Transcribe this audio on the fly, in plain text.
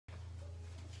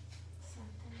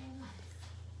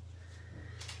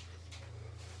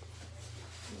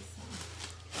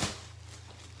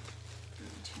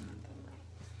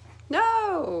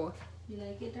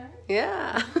like it dark?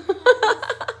 Yeah.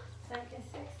 Dark and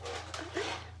sexy.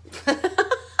 Whatever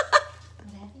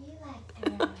you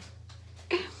like, girl.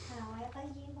 However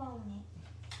you want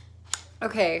it.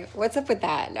 Okay, what's up with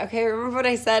that? Okay, remember what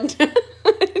I said?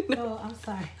 Oh, I'm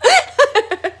sorry.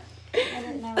 I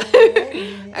didn't know where we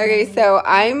were. Okay, so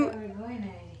We're going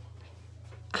already.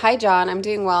 Hi, John. I'm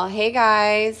doing well. Hey,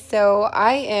 guys. So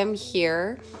I am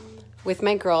here with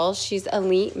my girl. She's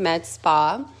Elite Med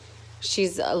Spa.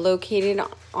 She's located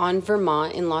on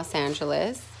Vermont in Los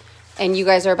Angeles. And you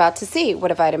guys are about to see what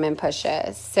a vitamin push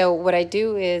is. So what I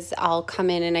do is I'll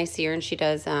come in and I see her and she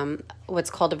does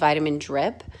what's called a vitamin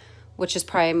drip, which is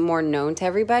probably more known to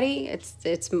everybody. It's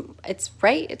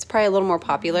right. It's probably a little more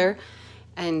popular.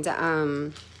 And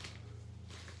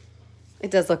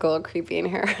it does look a little creepy in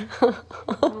here.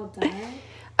 All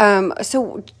dark.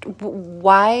 So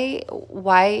why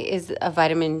is a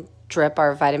vitamin drip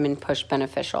or a vitamin push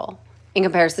beneficial in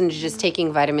comparison to just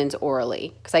taking vitamins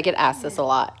orally? Because I get asked this a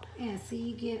lot. Yeah, so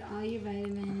you get all your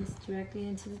vitamins directly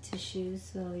into the tissue,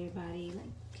 so your body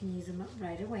can use them up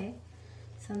right away.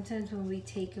 Sometimes when we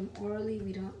take them orally,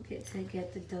 we don't get to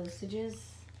get the dosages,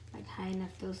 like high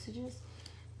enough dosages.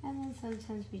 And then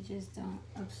sometimes we just don't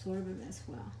absorb them as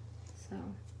well. So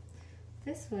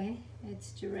this way,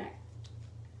 it's direct.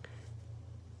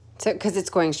 So because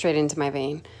it's going straight into my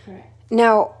vein. Correct.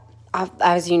 Now,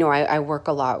 as you know, I work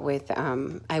a lot with,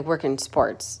 I work in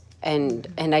sports. And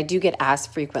I do get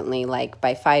asked frequently, like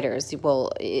by fighters,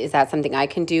 well, is that something I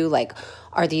can do? Like,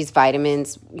 are these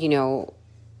vitamins, We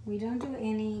don't do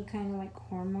any kind of like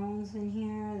hormones in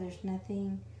here. There's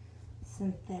nothing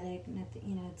synthetic,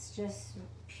 nothing, it's just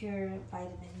pure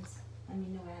vitamins,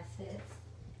 amino acids,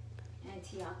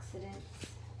 antioxidants.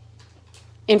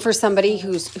 And for somebody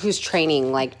who's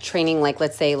training, like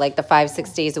let's say like the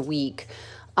 5-6 days a week,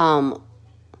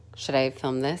 should I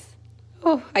film this?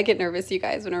 Oh, I get nervous, you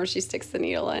guys, whenever she sticks the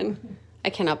needle in.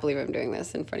 I cannot believe I'm doing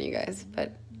this in front of you guys,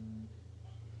 but.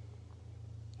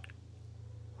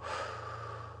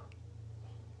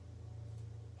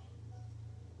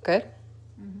 Good?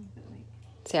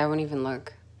 See, I won't even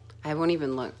look. I won't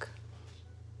even look.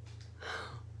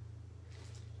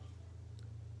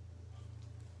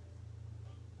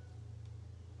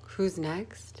 Who's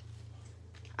next?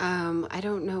 I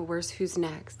don't know. Who's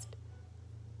next?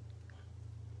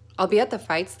 I'll be at the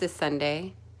fights this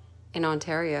Sunday in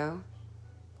Ontario.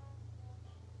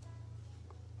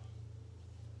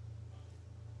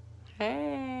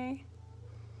 Hey.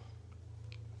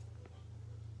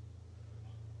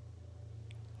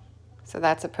 So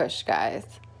that's a push, guys.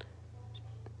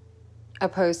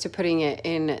 Opposed to putting it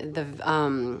in the,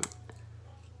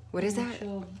 what is that?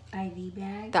 Actual IV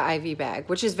bag. The IV bag,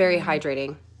 which is very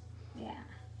hydrating. Yeah.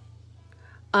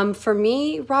 For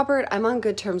me, Robert, I'm on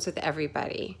good terms with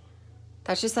everybody.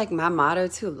 That's just like my motto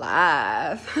to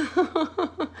life.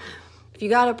 If you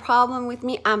got a problem with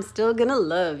me, I'm still gonna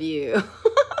love you.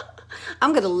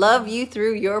 I'm gonna love you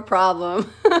through your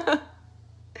problem.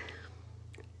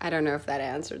 I don't know if that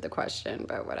answered the question,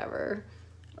 but whatever.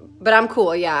 But I'm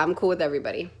cool. Yeah, I'm cool with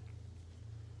everybody.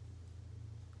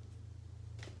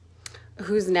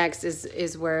 Who's next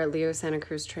is where Leo Santa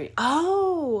Cruz trained.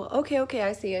 Oh, okay.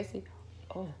 I see.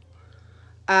 Oh.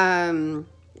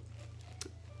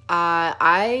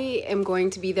 I am going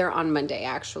to be there on Monday,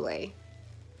 actually.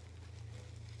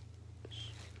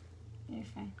 You're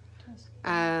fine.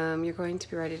 You're going to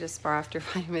be ready to spar after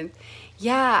vitamins.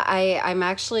 Yeah, I'm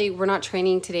actually, we're not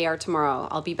training today or tomorrow.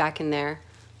 I'll be back in there.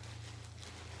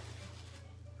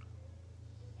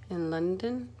 In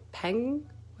London? Peng?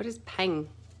 What is Peng?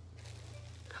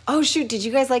 Oh, shoot. Did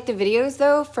you guys like the videos,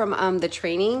 though, from the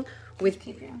training with...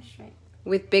 Keep your arms straight.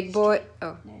 With Big Boy...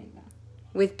 Oh. There you go.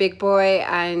 With Big Boy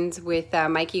and with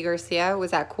Mikey Garcia.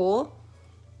 Was that cool?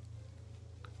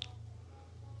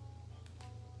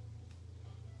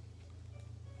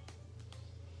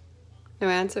 No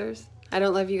answers? I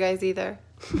don't love you guys either.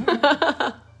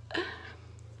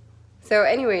 So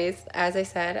anyways, as I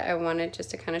said, I wanted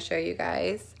just to kind of show you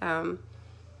guys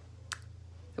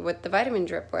what the vitamin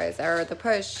drip was, or the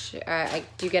push. I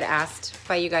do get asked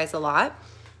by you guys a lot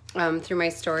through my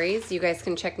stories. You guys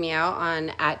can check me out on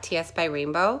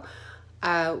 @TSByRainbow.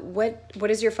 What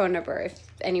is your phone number, if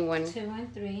anyone?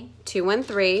 213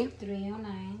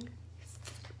 309.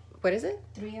 What is it?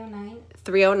 309.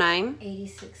 309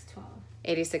 8612.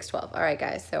 8612. All right,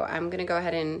 guys. So I'm gonna go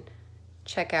ahead and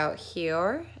check out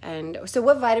here. And so,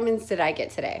 what vitamins did I get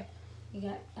today? You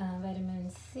got vitamin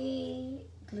C,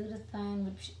 glutathione,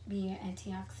 which would be your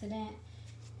antioxidant.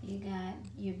 You got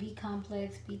your B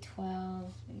complex,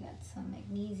 B12. You got some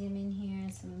magnesium in here,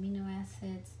 some amino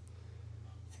acids.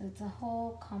 So it's a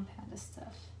whole compound of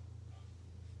stuff.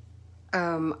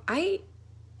 I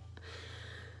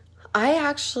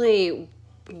actually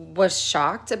was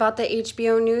shocked about the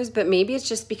HBO news, but maybe it's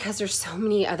just because there's so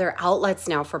many other outlets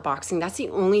now for boxing. That's the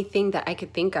only thing that I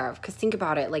could think of. Because think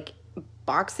about it, like,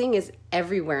 boxing is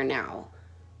everywhere now.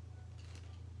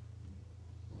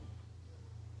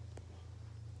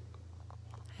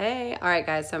 Hey, all right,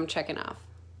 guys, so I'm checking off.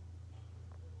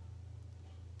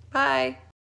 Bye.